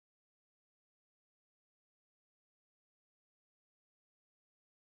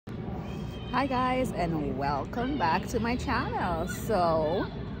Hi guys, and welcome back to my channel. So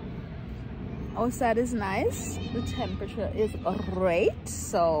outside is nice, the temperature is great,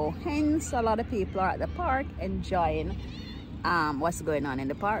 so hence a lot of people are at the park enjoying what's going on in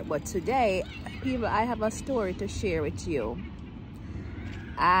the park. But today, people, I have a story to share with you.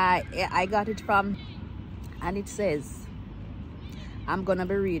 I got it from, and it says, I'm gonna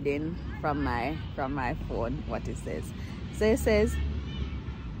be reading from my phone what it says. So it says,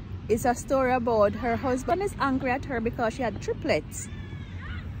 it's a story about her husband is angry at her because she had triplets.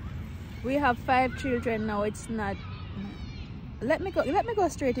 We have 5 children now. It's not, let me go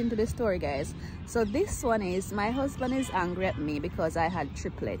straight into the story, guys. So this one is, my husband is angry at me because I had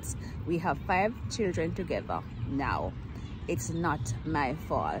triplets. We have 5 children together now. It's not my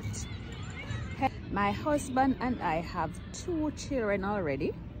fault. My husband and I have 2 children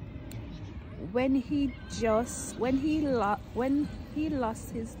already. When he lost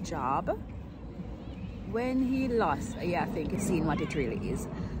his job, yeah, I think it's seen what it really is.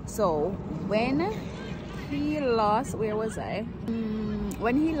 So when he lost, where was I?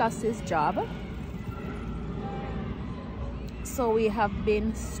 When he lost his job, so we have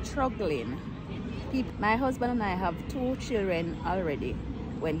been struggling. My husband and I have 2 children already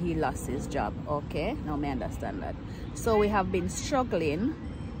when he lost his job. Okay, now I understand that. So we have been struggling.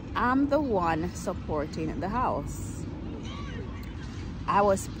 I'm the one supporting the house. I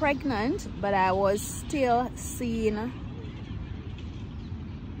was pregnant, but I was still seeing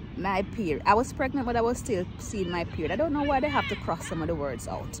my period. I was pregnant, but I was still seeing my period. I don't know why they have to cross some of the words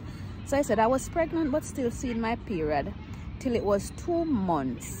out. So I said I was pregnant, but still seeing my period till it was 2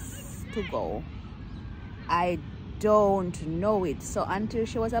 months to go. I don't know it. So until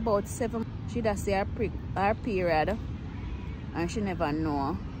she was about 7, she just see her period, and she never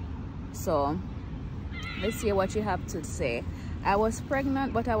know. So let's see what you have to say. I was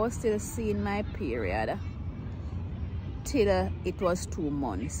pregnant, but I was still seeing my period till it was 2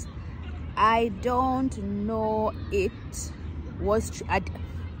 months. I don't know it was true.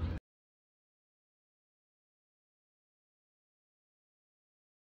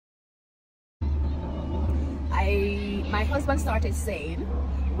 My husband started saying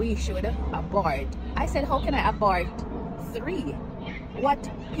we should abort. I said, how can I abort 3? What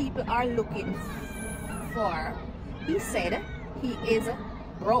people are looking for? He said he is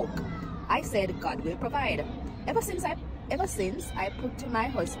broke. I said God will provide. Ever since I put to my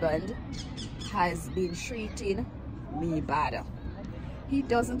husband has been treating me bad. He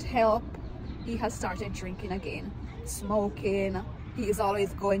doesn't help. He has started drinking again, smoking. He is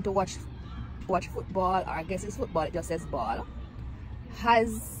always going to watch football, or I guess it's football, it just says ball.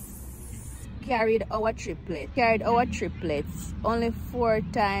 Has carried our triplets only 4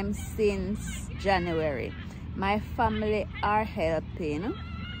 times since January. My family are helping.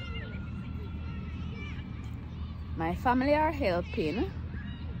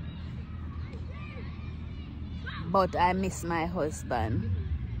 But I miss my husband.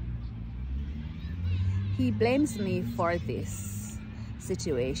 He blames me for this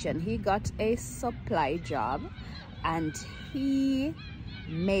situation. He got a supply job and he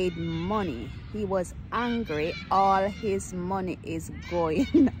made money. He was angry. All his money is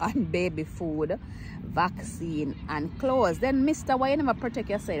going on baby food, vaccine, and clothes. Then, mister, why you never protect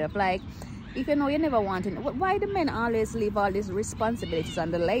yourself? Like, if you know you never want it, why the men always leave all these responsibilities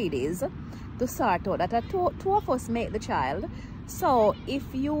on the ladies to sort out that two of us make the child? So if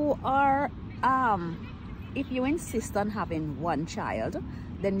you are if you insist on having 1 child,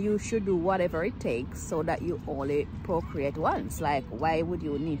 then you should do whatever it takes so that you only procreate once. Like, why would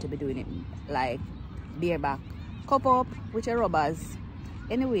you need to be doing it like bareback? Cup up with your rubbers.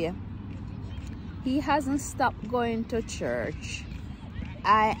 Anyway, he hasn't stopped going to church.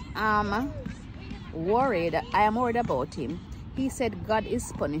 I am worried about him. He said God is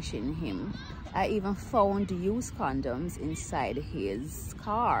punishing him. I even found used condoms inside his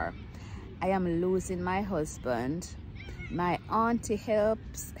car. I am losing my husband. My auntie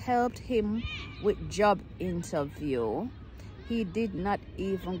helped him with job interview. He did not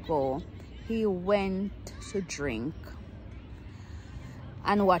even go. He went to drink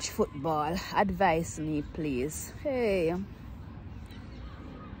and watch football. Advise me, please. Hey,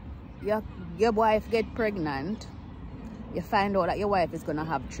 your wife get pregnant. You find out that your wife is gonna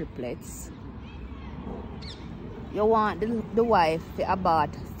have triplets. You want the wife to abort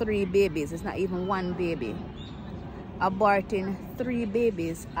 3 babies. It's not even 1 baby. Aborting 3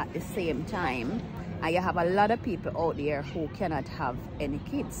 babies at the same time, and you have a lot of people out there who cannot have any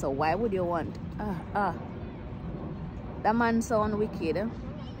kids. So why would you want that man sounds wicked.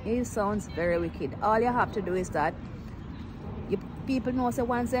 He sounds very wicked. All you have to do is that people know so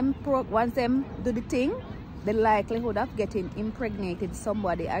once them do the thing, the likelihood of getting impregnated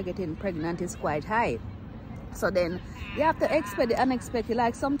somebody or getting pregnant is quite high. So then you have to expect the unexpected.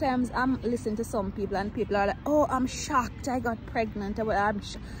 Like sometimes I'm listening to some people and people are like, oh, I'm shocked I got pregnant.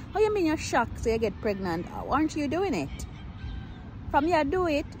 How you mean you're shocked so you get pregnant? Aren't you doing it? From you do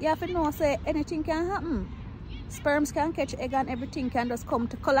it, you have to know say anything can happen. Sperms can catch egg and everything can just come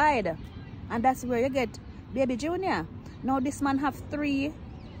to collide. And that's where you get baby junior. Now this man have 3.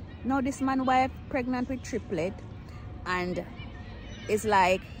 Now this man wife pregnant with triplet, and it's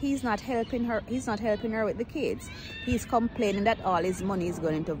like he's not helping her with the kids. He's complaining that all his money is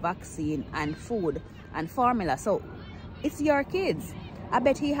going into vaccine and food and formula. So it's your kids. I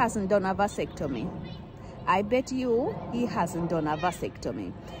bet he hasn't done a vasectomy. I bet you he hasn't done a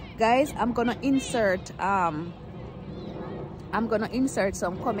vasectomy. Guys, I'm gonna insert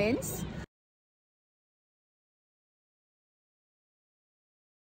some comments.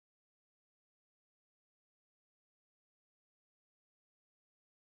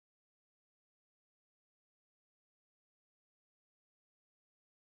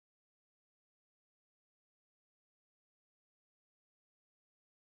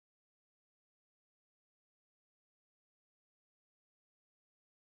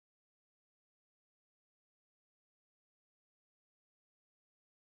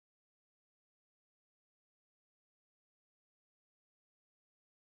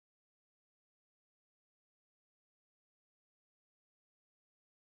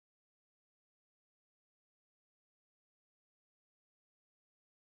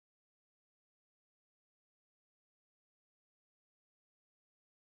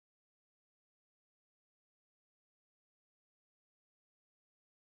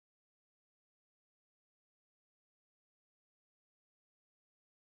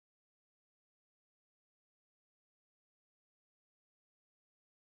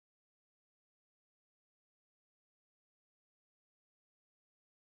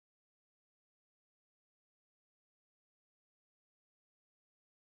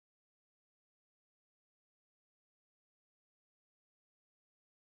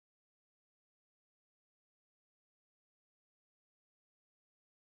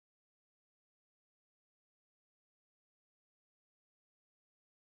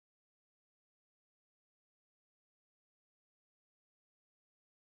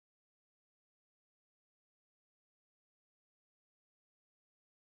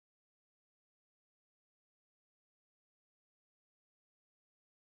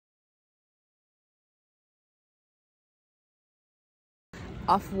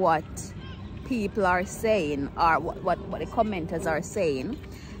 Of what people are saying or what the commenters are saying,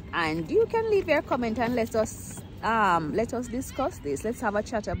 and you can leave your comment and let us discuss this. Let's have a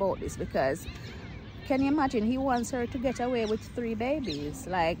chat about this, because can you imagine he wants her to get away with 3 babies,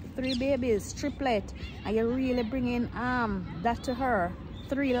 like 3 babies, triplet, and you're really bringing that to her,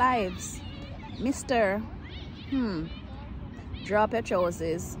 3 lives. Mister, drop your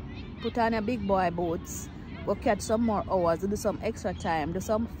trousers, put on your big boy boots, go catch some more hours, do some extra time, do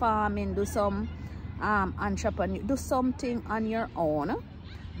some farming, do some entrepreneur, do something on your own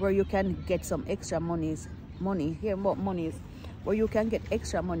where you can get some extra money, where you can get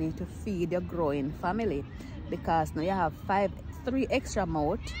extra money to feed your growing family. Because now you have 3 extra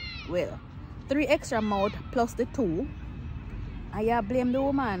mouth, well, 3 extra mouth plus the 2, and you blame the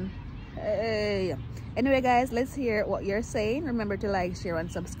woman. Hey. Anyway guys, let's hear what you're saying. Remember to like, share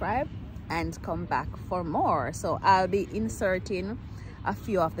and subscribe, and come back for more. So I'll be inserting a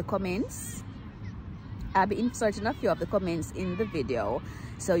few of the comments. in the video,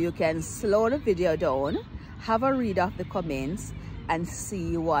 so you can slow the video down, have a read of the comments, and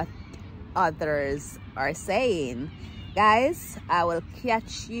see what others are saying. Guys, I will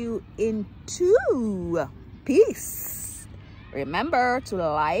catch you in 2. Peace. Remember to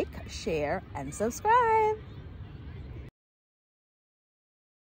like, share, and subscribe.